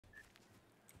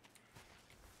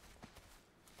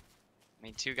I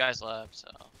mean, 2 guys left, so.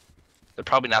 They're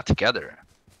probably not together.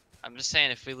 I'm just saying,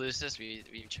 if we lose this, we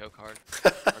choke hard.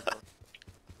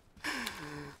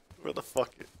 Where the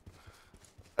fuck?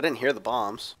 I didn't hear the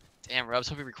bombs. Damn, Rubs,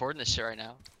 hope you're recording this shit right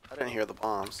now. I didn't hear the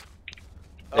bombs.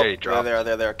 There you dropped.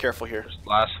 There. Careful here.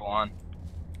 Last one.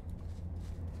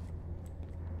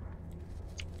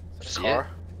 Is See that a car?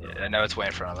 Yeah, no, it's way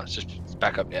in front of us. Just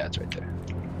back up. Yeah, it's right there.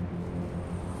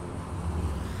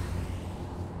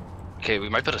 Okay, we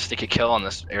might be able to sneak a kill on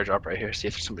this airdrop right here. See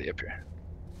if there's somebody up here.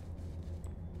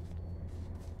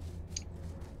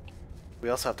 We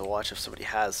also have to watch if somebody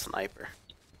has sniper.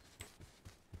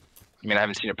 I mean, I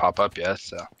haven't seen it pop up yet,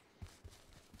 so.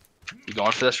 You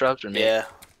going for this, Rubs, or me? Yeah.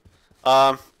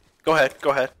 Go ahead.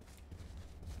 Hey,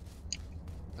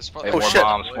 Oh, more shit.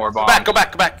 bombs, more bombs. Go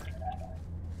back.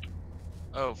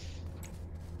 Oh.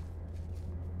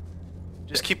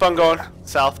 Just keep on going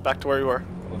south, back to where you were.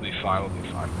 We'll be fine.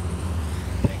 I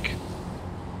think.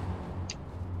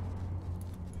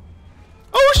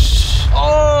 Oh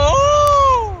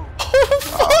Oh! Oh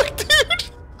fuck, dude!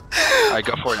 Alright,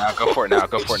 go for it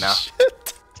now. Shit.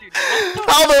 Dude,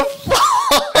 How the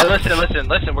fuck? Hey, listen.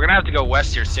 We're gonna have to go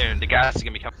west here soon. The gas is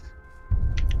gonna be coming.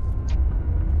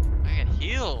 I can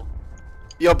heal.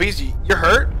 Yo, BZ, you're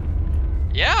hurt?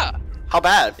 Yeah. How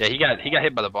bad? Yeah, he got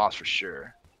hit by the boss for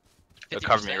sure. Yo,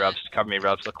 cover me, 50%.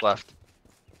 Rubs. Look left.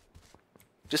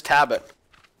 Just tab it.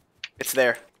 It's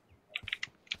there.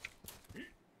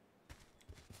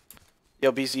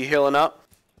 Yo, BZ, you healing up?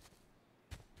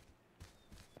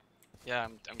 Yeah,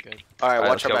 I'm good. Alright, Alright, watch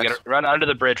let's our go. We backs. gotta run under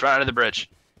the bridge.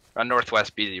 Run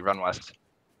northwest, BZ. Run west.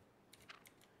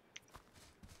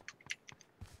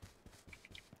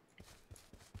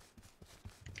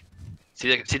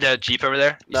 See the Jeep over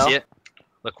there? You No. see it?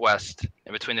 Look west,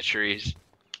 in between the trees.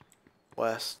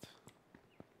 West.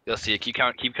 You'll see it. Keep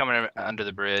coming under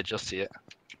the bridge. You'll see it.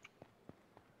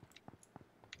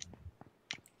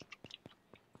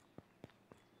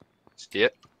 See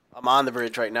it? I'm on the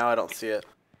bridge right now, I don't see it.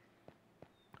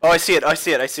 Oh, I see it. It's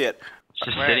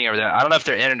just Where? sitting over there. I don't know if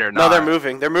they're in it or No, not. they're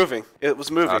moving. It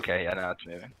was moving. Okay, yeah, no, it's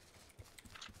moving.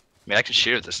 I mean, I can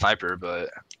shoot it with the sniper,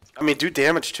 but I mean, do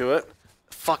damage to it.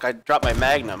 Fuck, I dropped my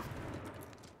magnum.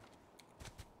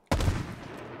 I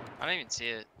don't even see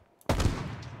it.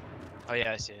 Oh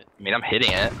yeah, I see it. I mean, I'm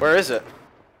hitting it. Where is it?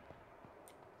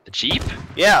 The Jeep?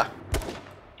 Yeah.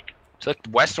 It's like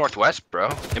west northwest, bro.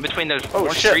 In between those Oh,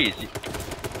 orange shit. trees.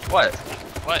 What?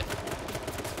 What?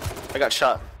 I got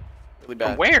shot. Really From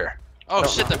bad. where? Oh No.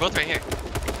 shit, they're both right here.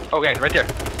 Okay, right there.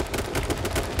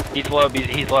 He's low,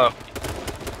 he's low.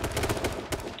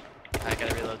 I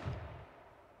gotta reload.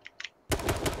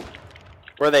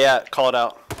 Where are they at? Call it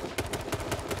out.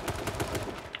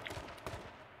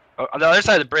 Oh, on the other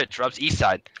side of the bridge, Rubs, east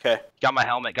side. Okay. Got my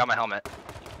helmet. Hold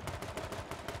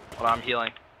on, I'm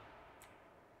healing.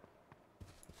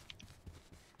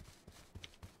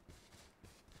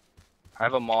 I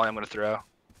have a molly I'm gonna throw.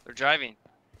 They're driving.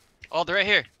 Oh, they're right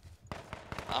here.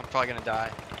 I'm probably gonna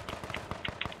die.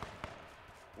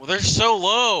 Well, they're so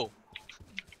low.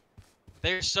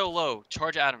 They're so low.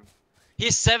 Charge at him. He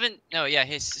has 7. No, yeah,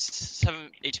 he has 7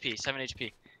 HP. 7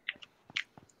 HP.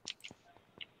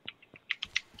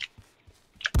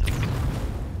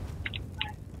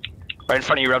 Right in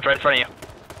front of you, Rubs, right in front of you.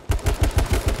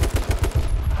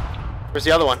 Where's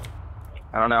the other one?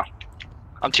 I don't know.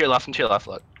 I'm to your left,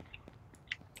 look.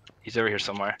 He's over here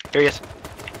somewhere. Here he is.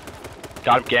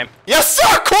 Got him, game. Yes,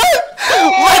 sir! Quit!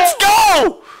 Let's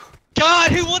go!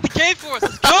 God, who won the game for us?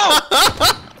 Let's go!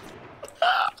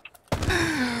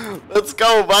 Let's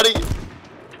go, buddy.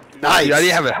 Nice. Dude, I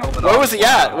didn't have a helmet Where on. was he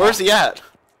at? Where's he at?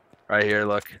 Right here,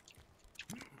 look.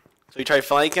 So you tried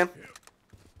flanking?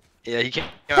 Yeah, he came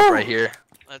up right here.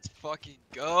 Let's fucking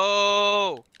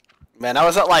go! Man, I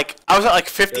was at like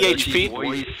 50 HP.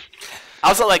 Boys. I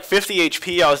was at like 50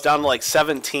 HP. I was down to like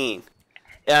 17.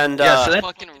 And Yeah, so that-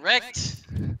 Fucking wrecked.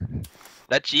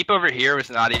 That Jeep over here was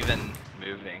not even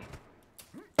moving.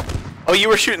 oh, you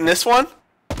were shooting this one?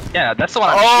 Yeah, that's the one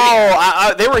I'm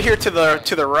Oh, they were here to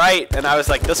the right, and I was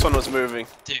like, this one was moving.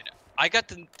 Dude, I got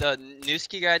the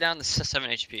Newski guy down to 7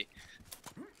 HP.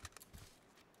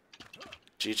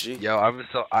 GG. shooting. Yo,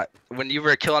 when you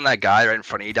were killing that guy right in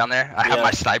front of you down there, I had Yeah.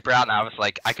 my sniper out and I was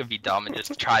like, I could be dumb and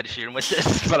just try to shoot him with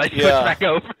this, but I switched Yeah. back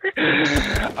over.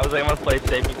 I was like, I'm gonna play it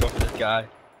safe and go for this guy.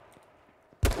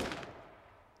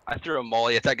 I threw a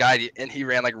molly at that guy and he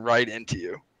ran like right into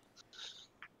you.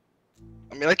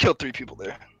 I mean, I killed 3 people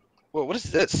there. Whoa, what is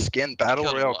this? Skin Battle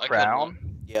I killed Royale one. Crown?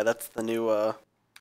 Yeah, that's the new